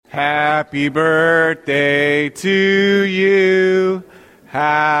Happy birthday to you.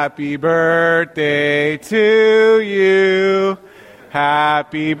 Happy birthday to you.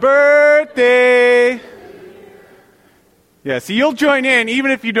 Happy birthday. Yeah, so you'll join in even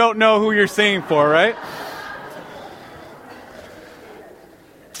if you don't know who you're singing for, right?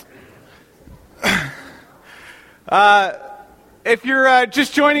 If you're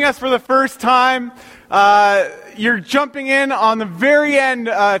just joining us for the first time, you're jumping in on the very end,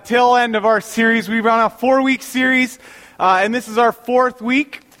 tail end of our series. We've run a 4-week series, and this is our 4th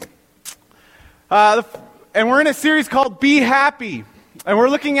week. And we're in a series called Be Happy. And we're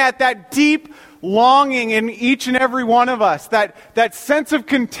looking at that deep longing in each and every one of us, that sense of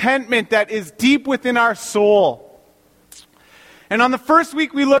contentment that is deep within our soul. And on the first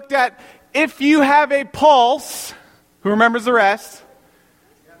week, we looked at if you have a pulse. Who remembers the rest?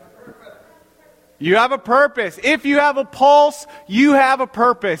 You have a purpose. If you have a pulse, you have a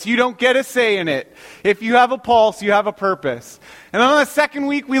purpose. You don't get a say in it. If you have a pulse, you have a purpose. And on the second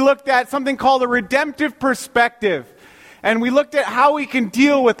week, we looked at something called a redemptive perspective. And we looked at how we can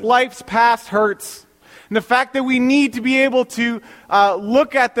deal with life's past hurts. And the fact that we need to be able to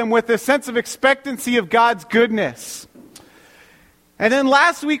look at them with a sense of expectancy of God's goodness. And then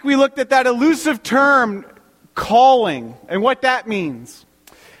last week, we looked at that elusive term, calling, and what that means.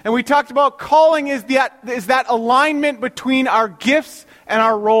 And we talked about calling is that alignment between our gifts and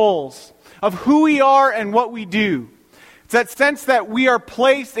our roles, of who we are and what we do. It's that sense that we are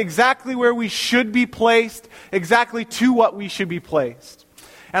placed exactly where we should be placed, exactly to what we should be placed.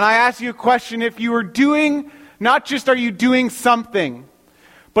 And I ask you a question, if you are doing, not just are you doing something,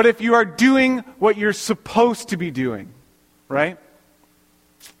 but if you are doing what you're supposed to be doing, right?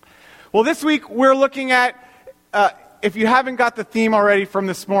 Well, this week we're looking at if you haven't got the theme already from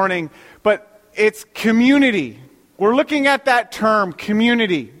this morning, but it's community. We're looking at that term,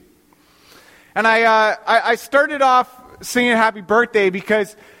 community. And I started off singing Happy Birthday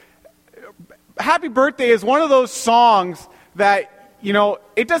because Happy Birthday is one of those songs that,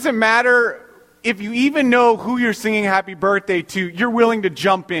 it doesn't matter if you even know who you're singing Happy Birthday to, you're willing to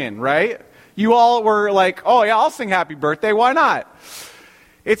jump in, right? You all were like, oh yeah, I'll sing Happy Birthday, why not?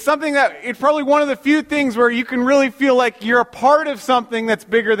 It's something it's probably one of the few things where you can really feel like you're a part of something that's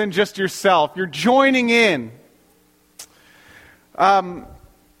bigger than just yourself. You're joining in. I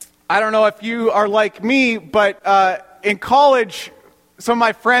don't know if you are like me, but in college, some of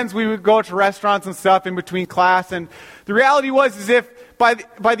my friends, we would go to restaurants and stuff in between class, and the reality was if by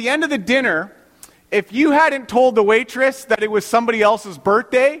the end of the dinner, if you hadn't told the waitress that it was somebody else's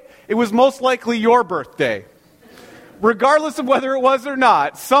birthday, it was most likely your birthday. Regardless of whether it was or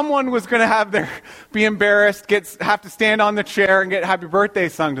not, someone was going to be embarrassed, have to stand on the chair and get happy birthday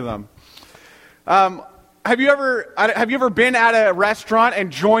sung to them. Have you ever been at a restaurant and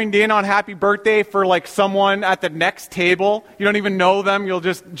joined in on happy birthday for like someone at the next table? You don't even know them, you'll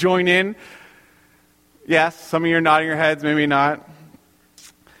just join in. Yes, some of you are nodding your heads, maybe not.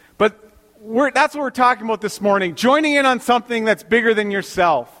 But that's what we're talking about this morning, joining in on something that's bigger than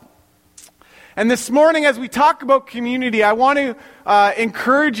yourself. And this morning, as we talk about community, I want to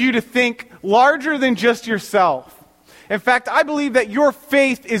encourage you to think larger than just yourself. In fact, I believe that your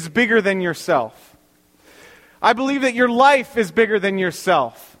faith is bigger than yourself. I believe that your life is bigger than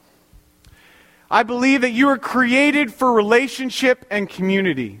yourself. I believe that you were created for relationship and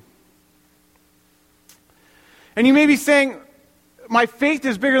community. And you may be saying, my faith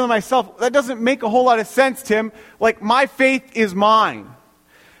is bigger than myself. That doesn't make a whole lot of sense, Tim. Like, my faith is mine.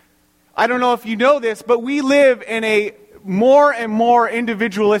 I don't know if you know this, but we live in a more and more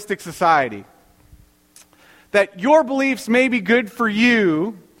individualistic society. That your beliefs may be good for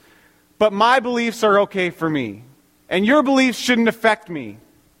you, but my beliefs are okay for me. And your beliefs shouldn't affect me.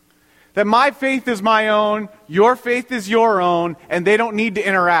 That my faith is my own, your faith is your own, and they don't need to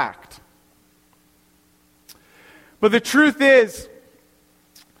interact. But the truth is,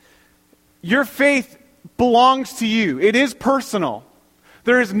 your faith belongs to you. It is personal.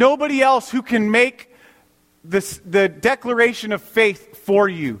 There is nobody else who can make the declaration of faith for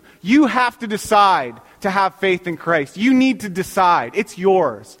you. You have to decide to have faith in Christ. You need to decide. It's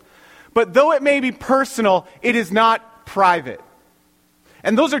yours. But though it may be personal, it is not private.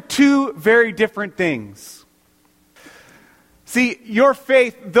 And those are two very different things. See, your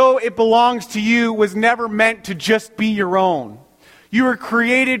faith, though it belongs to you, was never meant to just be your own. You were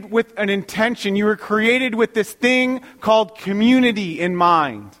created with an intention. You were created with this thing called community in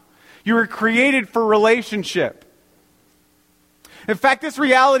mind. You were created for relationship. In fact, this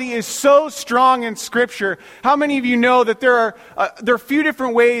reality is so strong in Scripture. How many of you know that there are a few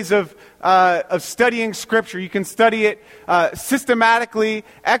different ways of studying Scripture? You can study it systematically,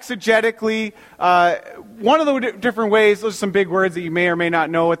 exegetically. One of the different ways, those are some big words that you may or may not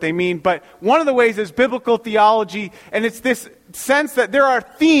know what they mean, but one of the ways is biblical theology, and it's this sense that there are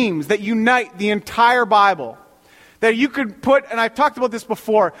themes that unite the entire Bible. That you could put, and I've talked about this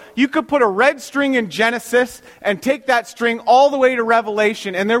before, you could put a red string in Genesis and take that string all the way to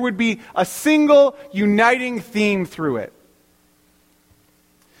Revelation, and there would be a single uniting theme through it.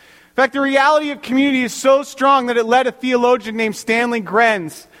 In fact, the reality of community is so strong that it led a theologian named Stanley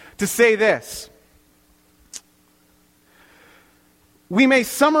Grenz to say this: "We may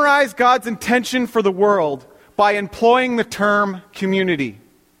summarize God's intention for the world by employing the term community.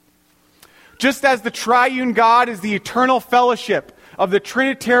 Just as the triune God is the eternal fellowship of the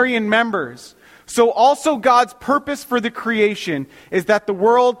Trinitarian members, so also God's purpose for the creation is that the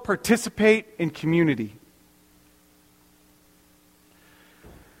world participate in community."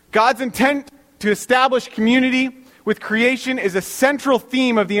 God's intent to establish community with creation is a central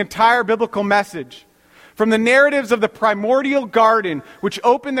theme of the entire biblical message. From the narratives of the primordial garden, which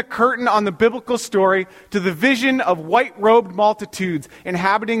open the curtain on the biblical story, to the vision of white-robed multitudes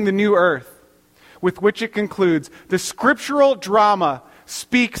inhabiting the new earth, with which it concludes, the scriptural drama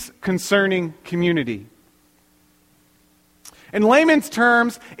speaks concerning community. In layman's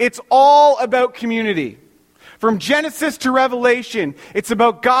terms, it's all about community. From Genesis to Revelation, it's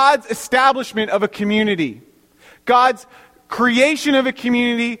about God's establishment of a community, God's creation of a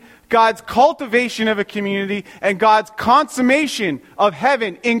community, God's cultivation of a community, and God's consummation of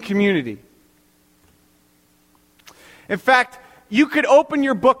heaven in community. In fact, you could open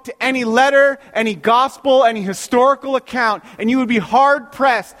your book to any letter, any gospel, any historical account, and you would be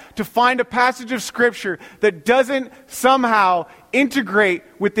hard-pressed to find a passage of Scripture that doesn't somehow integrate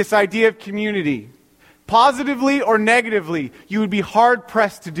with this idea of community. Positively or negatively, you would be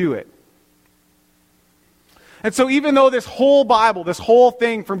hard-pressed to do it. And so even though this whole Bible, this whole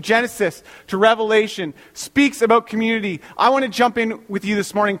thing from Genesis to Revelation speaks about community, I want to jump in with you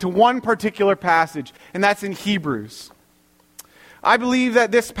this morning to one particular passage, and that's in Hebrews. I believe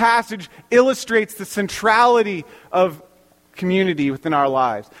that this passage illustrates the centrality of community within our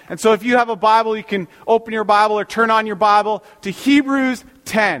lives. And so if you have a Bible, you can open your Bible or turn on your Bible to Hebrews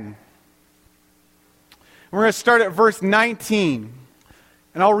 10. We're going to start at verse 19,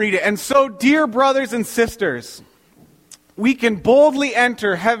 and I'll read it. "And so, dear brothers and sisters, we can boldly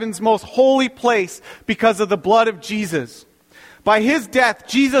enter heaven's most holy place because of the blood of Jesus. By his death,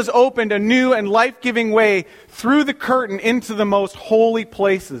 Jesus opened a new and life-giving way through the curtain into the most holy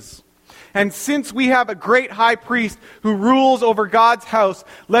places. And since we have a great high priest who rules over God's house,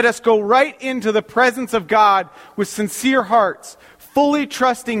 let us go right into the presence of God with sincere hearts, fully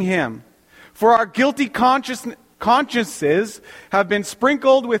trusting him. For our guilty consciences have been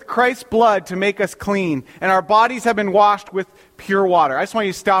sprinkled with Christ's blood to make us clean, and our bodies have been washed with pure water." I just want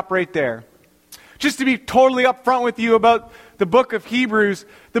you to stop right there. Just to be totally upfront with you about the book of Hebrews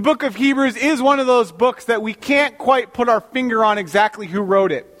is one of those books that we can't quite put our finger on exactly who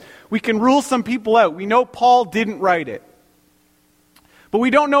wrote it. We can rule some people out. We know Paul didn't write it. But we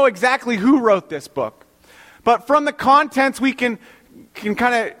don't know exactly who wrote this book. But from the contents, we can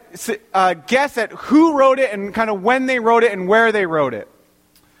kind of guess at who wrote it and kind of when they wrote it and where they wrote it.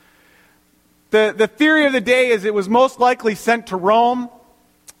 The theory of the day is it was most likely sent to Rome,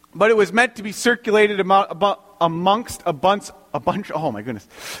 but it was meant to be circulated amongst a bunch. Oh my goodness!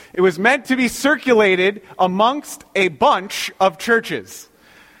 It was meant to be circulated amongst a bunch of churches.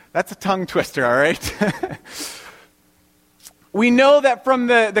 That's a tongue twister, all right? We know that from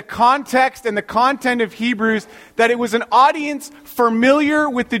the context and the content of Hebrews that it was an audience familiar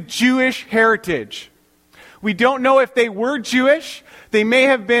with the Jewish heritage. We don't know if they were Jewish. They may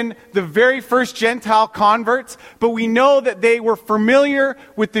have been the very first Gentile converts, but we know that they were familiar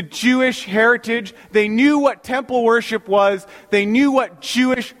with the Jewish heritage. They knew what temple worship was. They knew what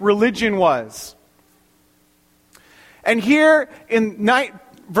Jewish religion was. And here in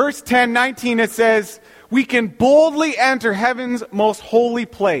verse 10, 19, it says, "We can boldly enter heaven's most holy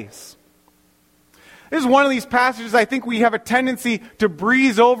place." This is one of these passages I think we have a tendency to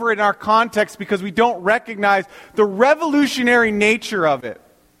breeze over in our context because we don't recognize the revolutionary nature of it.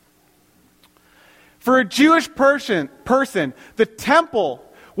 For a Jewish person, the temple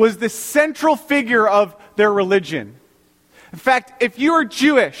was the central figure of their religion. In fact, if you were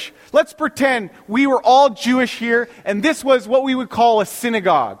Jewish, let's pretend we were all Jewish here, and this was what we would call a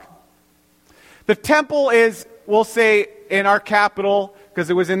synagogue. The temple is, we'll say, in our capital, because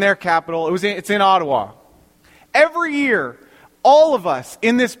it was in their capital, it's in Ottawa. Every year, all of us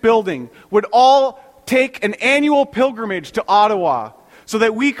in this building would all take an annual pilgrimage to Ottawa so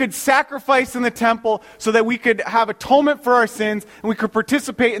that we could sacrifice in the temple, so that we could have atonement for our sins, and we could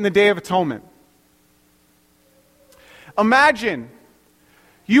participate in the Day of Atonement. Imagine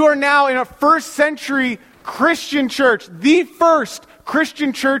you are now in a first century Christian church, the first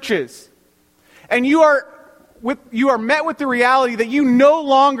Christian churches, and you are met with the reality that you no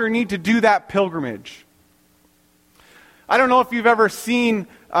longer need to do that pilgrimage. I don't know if you've ever seen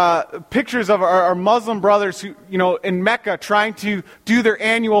pictures of our Muslim brothers who, in Mecca, trying to do their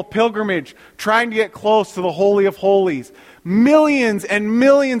annual pilgrimage, trying to get close to the Holy of Holies. Millions and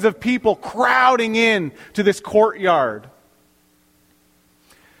millions of people crowding in to this courtyard.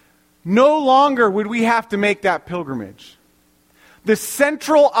 No longer would we have to make that pilgrimage. The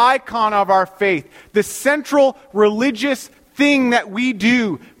central icon of our faith, the central religious thing that we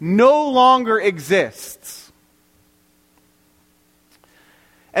do, no longer exists.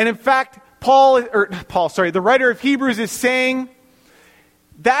 And in fact, the writer of Hebrews is saying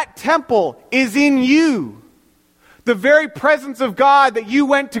that temple is in you. The very presence of God that you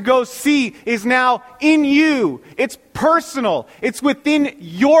went to go see is now in you. It's personal. It's within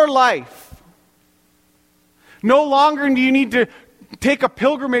your life. No longer do you need to take a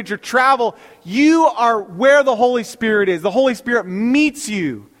pilgrimage or travel. You are where the Holy Spirit is. The Holy Spirit meets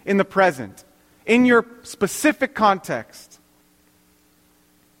you in the present, in your specific context.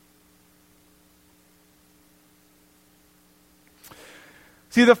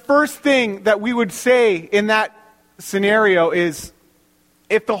 See, the first thing that we would say in that scenario is,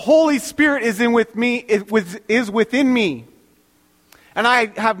 if the Holy Spirit is within me, and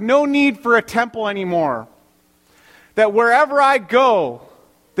I have no need for a temple anymore, that wherever I go,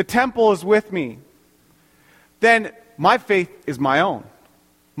 the temple is with me, then my faith is my own.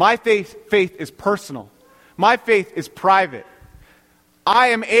 My faith is personal. My faith is private. I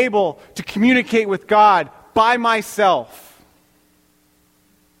am able to communicate with God by myself.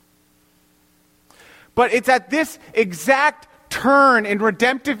 But it's at this exact turn in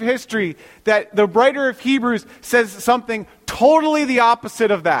redemptive history that the writer of Hebrews says something totally the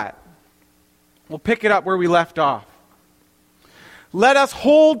opposite of that. We'll pick it up where we left off. Let us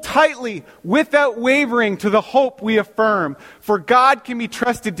hold tightly without wavering to the hope we affirm, for God can be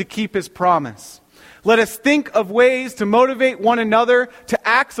trusted to keep his promise. Let us think of ways to motivate one another to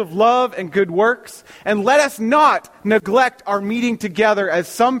acts of love and good works, and let us not neglect our meeting together as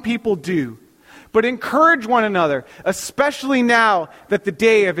some people do, but encourage one another, especially now that the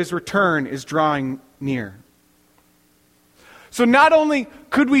day of his return is drawing near. So not only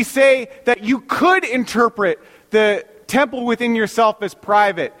could we say that you could interpret the temple within yourself as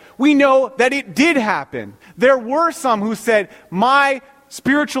private, we know that it did happen. There were some who said, my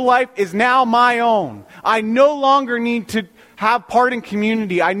spiritual life is now my own. I no longer need to have part in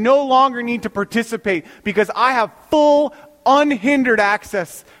community. I no longer need to participate because I have full, unhindered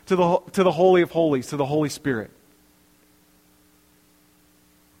access to the Holy of Holies, to the Holy Spirit.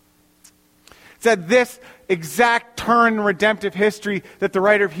 It's at this exact turn in redemptive history that the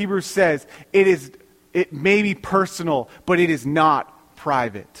writer of Hebrews says, it may be personal, but it is not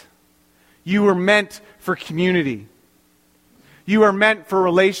private. You were meant for community. You are meant for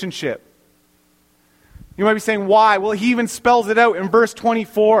relationship. You might be saying, why? Well, he even spells it out in verse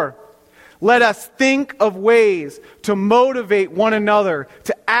 24. Let us think of ways to motivate one another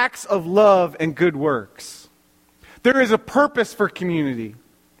to acts of love and good works. There is a purpose for community.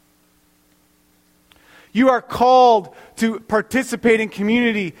 You are called to participate in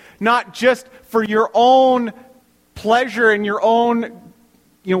community, not just for your own pleasure and your own,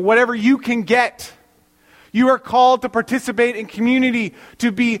 whatever you can get. You are called to participate in community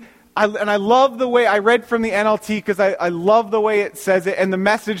to be, and I love the way, I read from the NLT because I love the way it says it, and the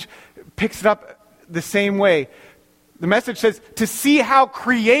Message picks it up the same way. The Message says, to see how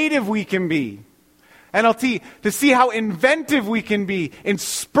creative we can be. NLT, to see how inventive we can be in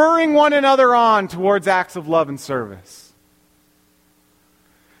spurring one another on towards acts of love and service.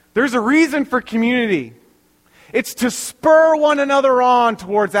 There's a reason for community. It's to spur one another on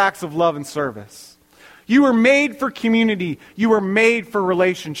towards acts of love and service. You were made for community. You were made for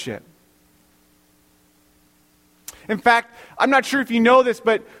relationship. In fact, I'm not sure if you know this,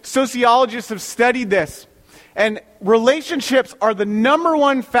 but sociologists have studied this. And relationships are the number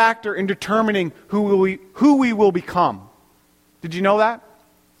one factor in determining who we will become. Did you know that?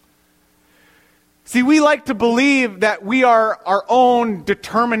 See, we like to believe that we are our own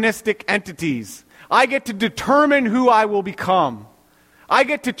deterministic entities. I get to determine who I will become. I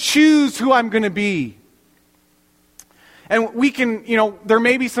get to choose who I'm going to be. And we can, there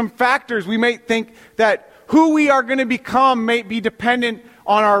may be some factors. We may think that who we are going to become may be dependent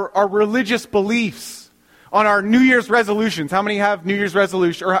on our religious beliefs, on our New Year's resolutions. How many have New Year's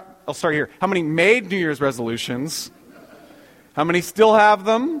resolutions? Or I'll start here. How many made New Year's resolutions? How many still have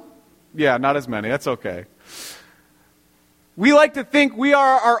them? Yeah, not as many. That's okay. We like to think we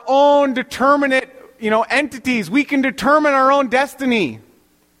are our own determinate, entities. We can determine our own destiny.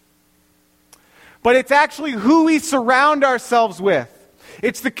 But it's actually who we surround ourselves with.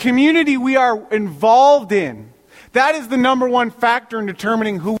 It's the community we are involved in. That is the number one factor in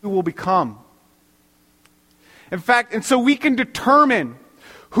determining who we will become. In fact, and so we can determine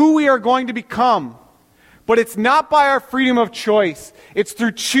who we are going to become. But it's not by our freedom of choice. It's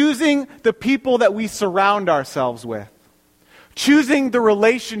through choosing the people that we surround ourselves with. Choosing the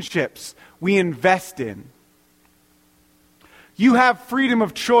relationships we invest in. You have freedom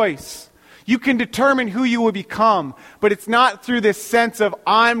of choice. You can determine who you will become, but it's not through this sense of,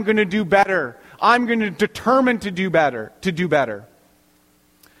 I'm going to do better. I'm going to determine to do better.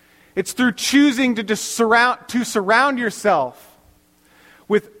 It's through choosing to surround yourself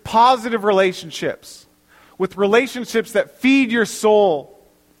with positive relationships, with relationships that feed your soul,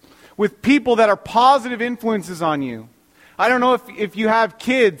 with people that are positive influences on you. I don't know if you have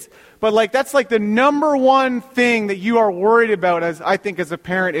kids, but that's the number one thing that you are worried about, as I think as a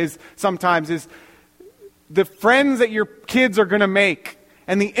parent, is the friends that your kids are going to make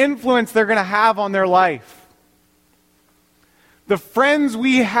and the influence they're going to have on their life. The friends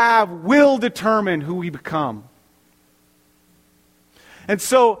we have will determine who we become. And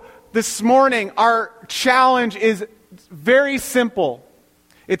so this morning, our challenge is very simple.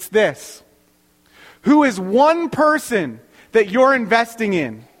 It's this. Who is one person that you're investing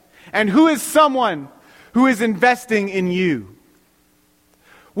in? And who is someone who is investing in you?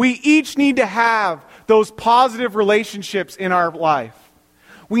 We each need to have those positive relationships in our life.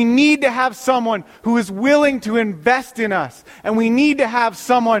 We need to have someone who is willing to invest in us. And we need to have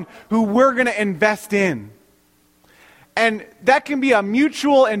someone who we're going to invest in. And that can be a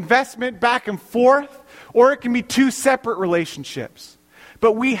mutual investment back and forth, or it can be two separate relationships.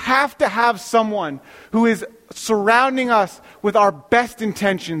 But we have to have someone who is surrounding us with our best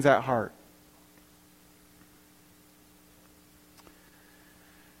intentions at heart.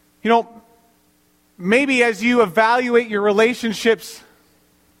 Maybe as you evaluate your relationships,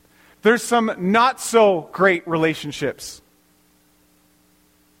 there's some not so great relationships.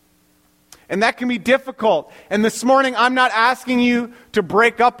 And that can be difficult. And this morning, I'm not asking you to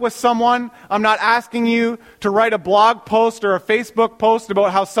break up with someone. I'm not asking you to write a blog post or a Facebook post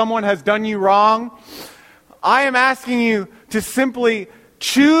about how someone has done you wrong. I am asking you to simply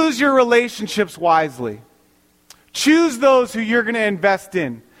choose your relationships wisely. Choose those who you're going to invest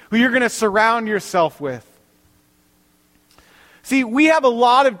in, who you're going to surround yourself with. See, we have a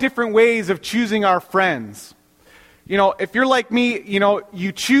lot of different ways of choosing our friends. If you're like me,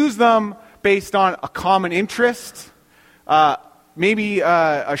 you choose them based on a common interest, maybe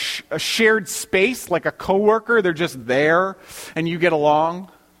a shared space, like a coworker. They're just there, and you get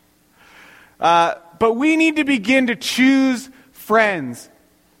along. But we need to begin to choose friends.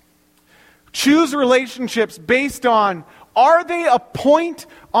 Choose relationships based on, are they a point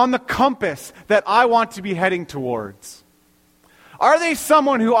on the compass that I want to be heading towards? Are they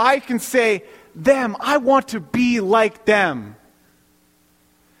someone who I can say, I want to be like them?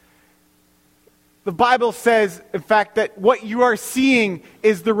 The Bible says, in fact, that what you are seeing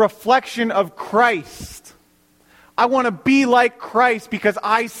is the reflection of Christ. I want to be like Christ because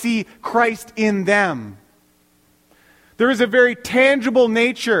I see Christ in them. There is a very tangible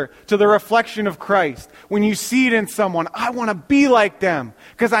nature to the reflection of Christ. When you see it in someone, I want to be like them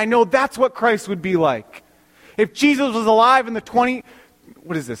because I know that's what Christ would be like. If Jesus was alive in the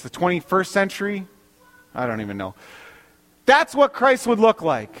 21st century? I don't even know. That's what Christ would look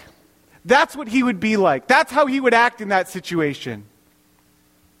like. That's what he would be like. That's how he would act in that situation.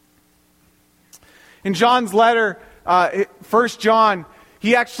 In John's letter, 1 John,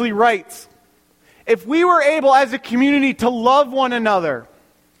 he actually writes, if we were able as a community to love one another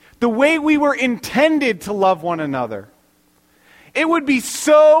the way we were intended to love one another, it would be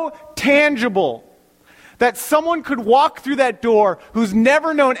so tangible that someone could walk through that door who's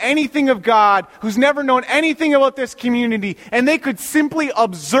never known anything of God, who's never known anything about this community, and they could simply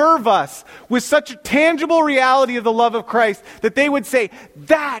observe us with such a tangible reality of the love of Christ that they would say,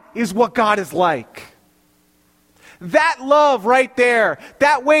 that is what God is like. That love right there,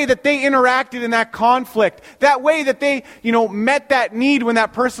 that way that they interacted in that conflict, that way that they, met that need when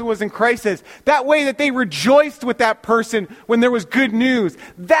that person was in crisis, that way that they rejoiced with that person when there was good news,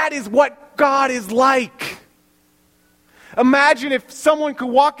 that is what God is like. Imagine if someone could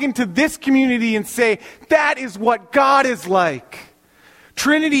walk into this community and say, that is what God is like.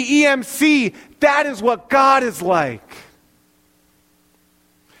 Trinity EMC, that is what God is like.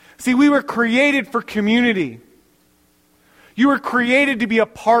 See, we were created for community. You were created to be a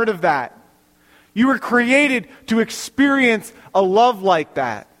part of that. You were created to experience a love like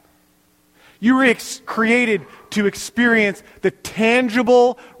that. You were created to experience the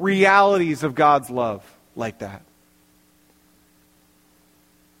tangible realities of God's love like that.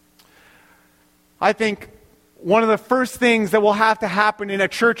 I think one of the first things that will have to happen in a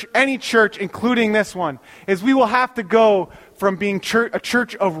church, any church, including this one, is we will have to go from being a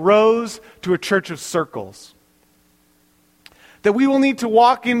church of rows to a church of circles. That we will need to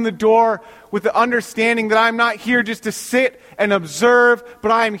walk in the door with the understanding that I'm not here just to sit and observe,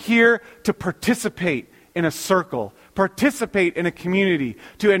 but I am here to participate in a circle, participate in a community,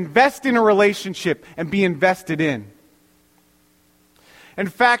 to invest in a relationship and be invested in. In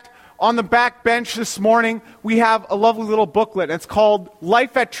fact, on the back bench this morning, we have a lovely little booklet. It's called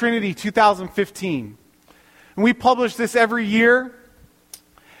Life at Trinity 2015. And we publish this every year.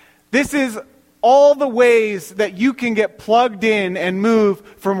 This is all the ways that you can get plugged in and move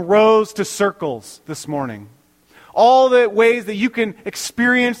from rows to circles this morning. All the ways that you can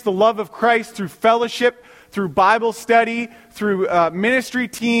experience the love of Christ through fellowship, through Bible study, through ministry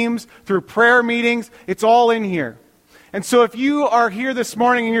teams, through prayer meetings. It's all in here. And so if you are here this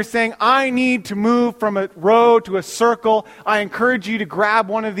morning and you're saying, I need to move from a row to a circle, I encourage you to grab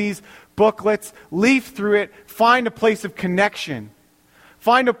one of these booklets, leaf through it, find a place of connection.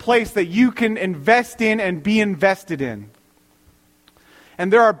 Find a place that you can invest in and be invested in.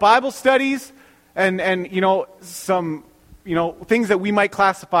 And there are Bible studies and some things that we might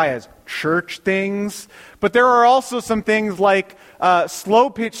classify as church things. But there are also some things like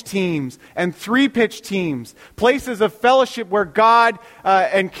slow pitch teams and 3-pitch teams, places of fellowship where God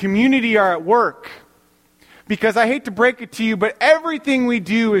and community are at work. Because I hate to break it to you, but everything we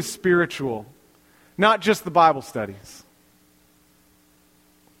do is spiritual, not just the Bible studies.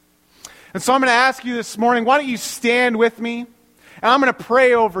 And so I'm going to ask you this morning, why don't you stand with me? And I'm going to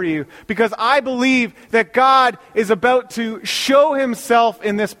pray over you, because I believe that God is about to show himself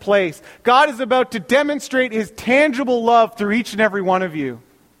in this place. God is about to demonstrate his tangible love through each and every one of you.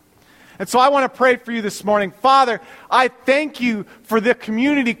 And so I want to pray for you this morning. Father, I thank you for the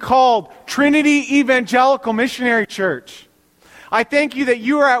community called Trinity Evangelical Missionary Church. I thank you that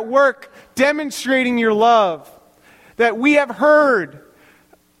you are at work demonstrating your love, that we have heard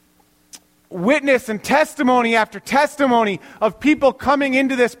witness and testimony after testimony of people coming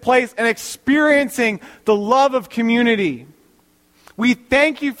into this place and experiencing the love of community. We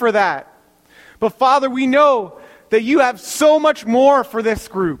thank you for that. But Father, we know that you have so much more for this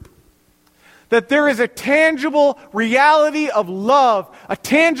group. That there is a tangible reality of love, a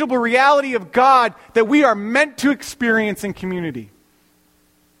tangible reality of God that we are meant to experience in community.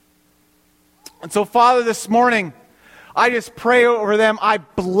 And so, Father, this morning, I just pray over them. I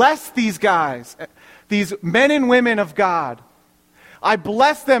bless these guys, these men and women of God. I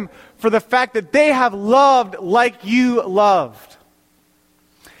bless them for the fact that they have loved like you loved.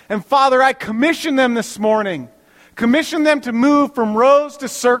 And Father, I commission them this morning. Commission them to move from rows to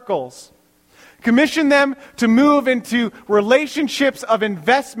circles. Commission them to move into relationships of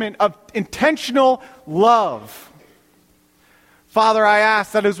investment, of intentional love. Father, I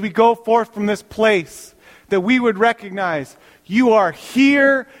ask that as we go forth from this place, that we would recognize you are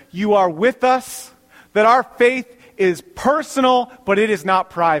here, you are with us, that our faith is personal, but it is not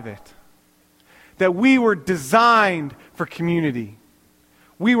private. That we were designed for community.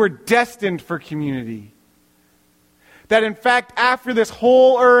 We were destined for community. That in fact, after this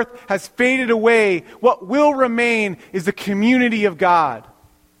whole earth has faded away, what will remain is the community of God.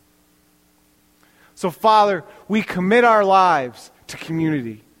 So Father, we commit our lives to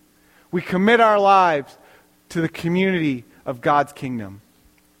community. We commit our lives to the community of God's kingdom.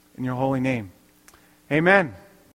 In your holy name. Amen.